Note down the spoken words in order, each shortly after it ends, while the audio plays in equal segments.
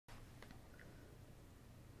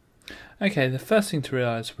Okay, the first thing to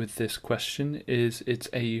realise with this question is it's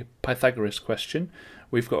a Pythagoras question.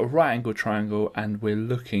 We've got a right angle triangle and we're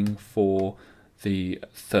looking for the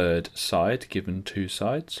third side, given two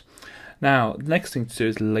sides. Now, the next thing to do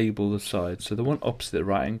is label the sides. So the one opposite the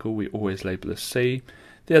right angle we always label as C.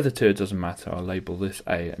 The other two, it doesn't matter, I'll label this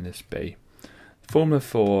A and this B. The formula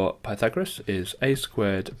for Pythagoras is a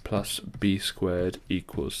squared plus b squared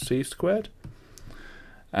equals c squared.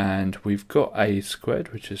 And we've got a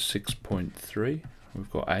squared, which is 6.3. We've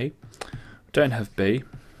got a. We don't have b,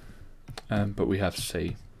 but we have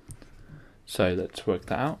c. So let's work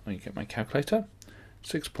that out. Let me get my calculator.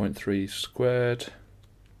 6.3 squared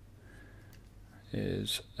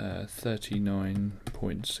is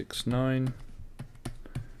 39.69,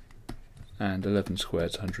 and 11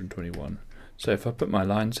 squared is 121. So if I put my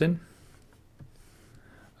lines in,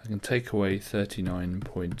 I can take away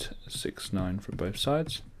 39.69 from both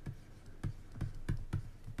sides.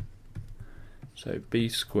 So b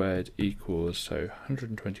squared equals, so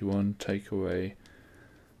 121 take away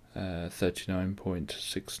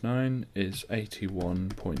 39.69 is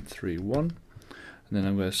 81.31. And then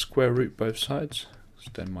I'm going to square root both sides,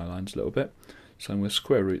 extend my lines a little bit. So I'm going to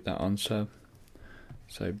square root that answer.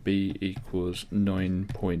 So b equals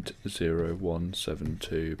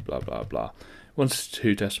 9.0172, blah blah blah. Once it's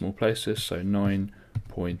two decimal places, so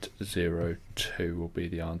 9.02 will be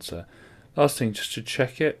the answer. Last thing, just to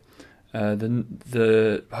check it,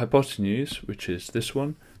 the hypotenuse, which is this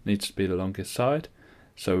one, needs to be the longest side.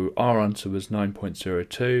 So our answer was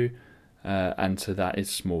 9.02, and so that is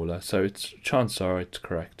smaller. So chances are it's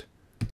correct.